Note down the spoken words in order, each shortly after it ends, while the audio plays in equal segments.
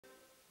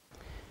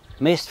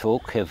Most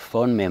folk have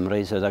fond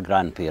memories of their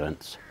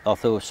grandparents,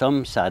 although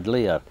some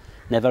sadly are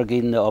never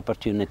given the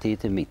opportunity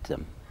to meet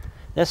them.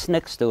 This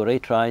next story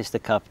tries to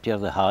capture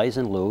the highs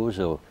and lows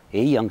of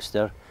a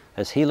youngster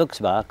as he looks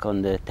back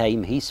on the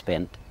time he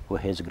spent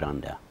with his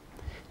Granda.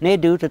 No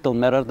doubt it'll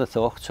mirror the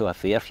thoughts of a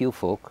fair few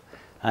folk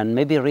and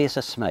maybe raise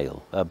a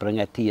smile or bring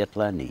a tear to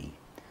a knee.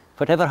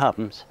 Whatever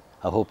happens,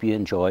 I hope you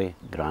enjoy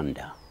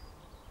Granda.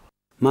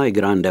 My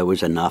Granda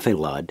was a naffy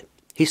lad.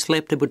 He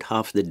slept about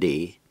half the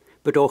day,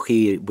 but och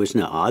he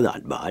wasna a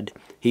that bad.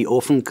 He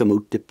often come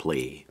out to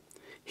play.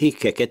 He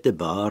kicked at the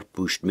bar,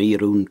 pushed me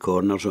round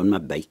corners on my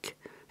bike.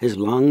 As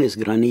long as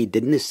Granny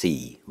didn't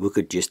see, we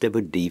could just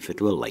about do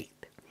it we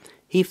liked.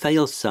 He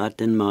file sat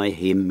in my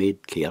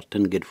hame-made cart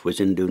and get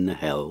whizzing down the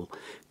hill.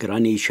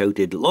 Granny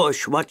shouted,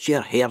 "Losh, what's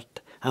your hurt?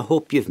 I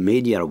hope you've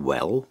made your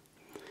well."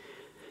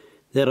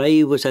 There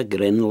aye was a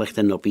grin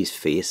lichting up his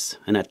face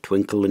and a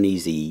twinkle in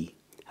his eye.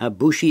 A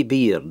bushy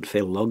beard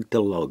fell log to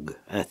log,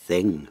 a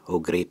thing o'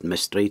 great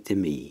mystery to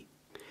me.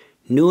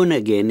 Now and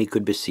again he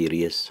could be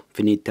serious,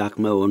 when he'd tak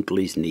my uncle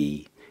his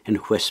knee, and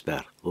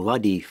whisper,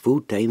 "Laddie,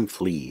 full-time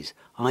fleas,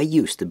 I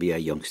used to be a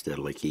youngster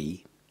like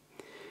ye."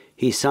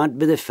 He sat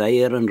by the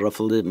fire and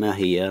ruffled at my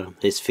hair,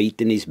 his feet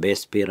in his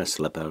best pair of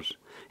slippers,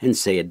 and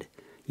said,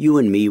 "You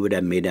and me would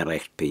have made a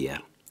recht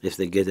pair, if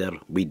thegither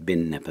we'd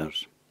been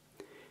nippers."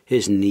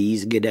 His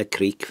knees gid a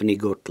creak when he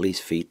got to his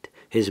feet,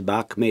 his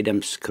back made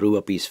him screw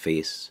up his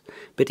face,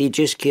 but he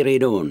just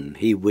carried on,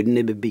 he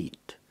wouldn't be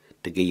beat.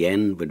 To go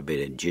in would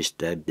be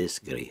just a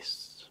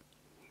disgrace.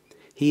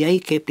 He aye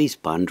kept his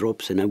pan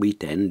drops in a wee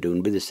tin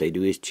down by the side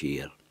of his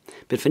chair,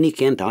 but when he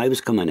kent I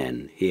was coming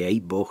in, he aye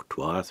bought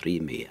 2 or 3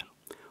 more.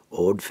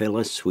 Odd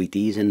fellas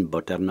sweeties and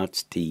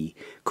butternuts tea,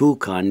 cool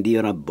candy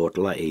or a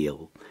bottle of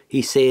ale.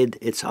 He said,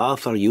 "It's all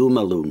for you,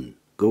 my loon.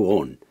 Go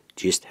on,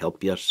 just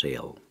help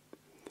yourself."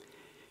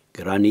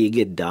 Granny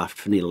get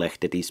daft when he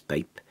lichted at his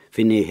pipe,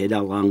 when he had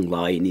a long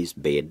lie in his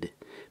bed,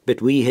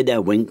 but we had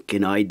a wink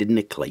and I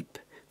didn't clipe,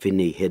 when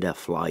he had a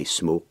fly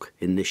smoke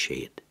in the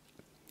shade.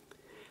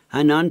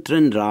 An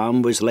antrim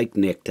dram was like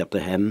nectar to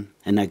him,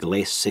 in a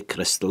glass so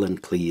crystal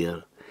and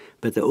clear,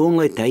 but the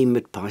only time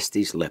it passed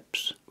his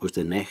lips was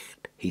the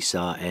night he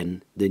saw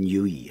in the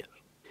New Year.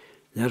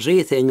 There's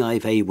a thing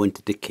I've aye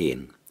wanted to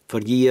ken. For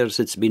years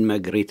it's been my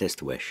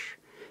greatest wish.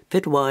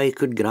 Fit why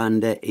could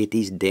Granda eat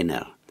his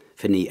dinner,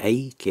 when he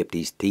aye kept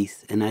his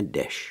teeth in a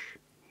dish?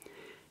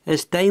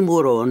 As time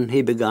wore on,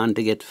 he began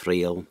to get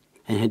frail,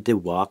 and had to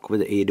walk with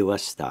the aid of a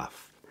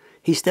staff.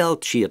 He still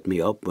cheered me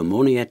up with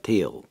mony a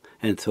tale,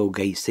 and though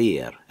I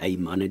sair, I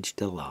managed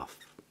to laugh.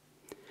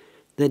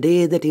 The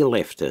day that he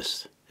left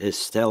us is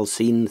still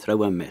seen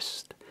through a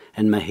mist,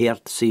 and my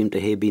heart seemed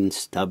to have been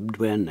stabbed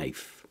with a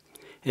knife.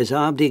 As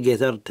abdy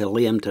gathered to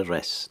lay him to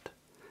rest,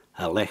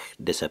 a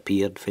licht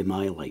disappeared from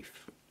my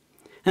life.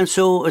 And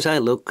so, as I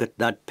look at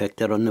that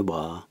picture on the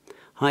wall,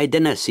 I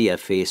dinna see a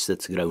face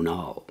that's grown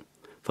old.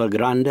 For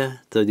Granda,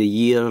 though the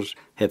years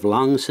have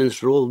long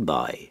since rolled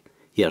by,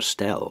 you're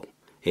still,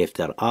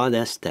 after all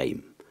this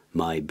time,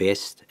 my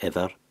best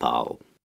ever pal.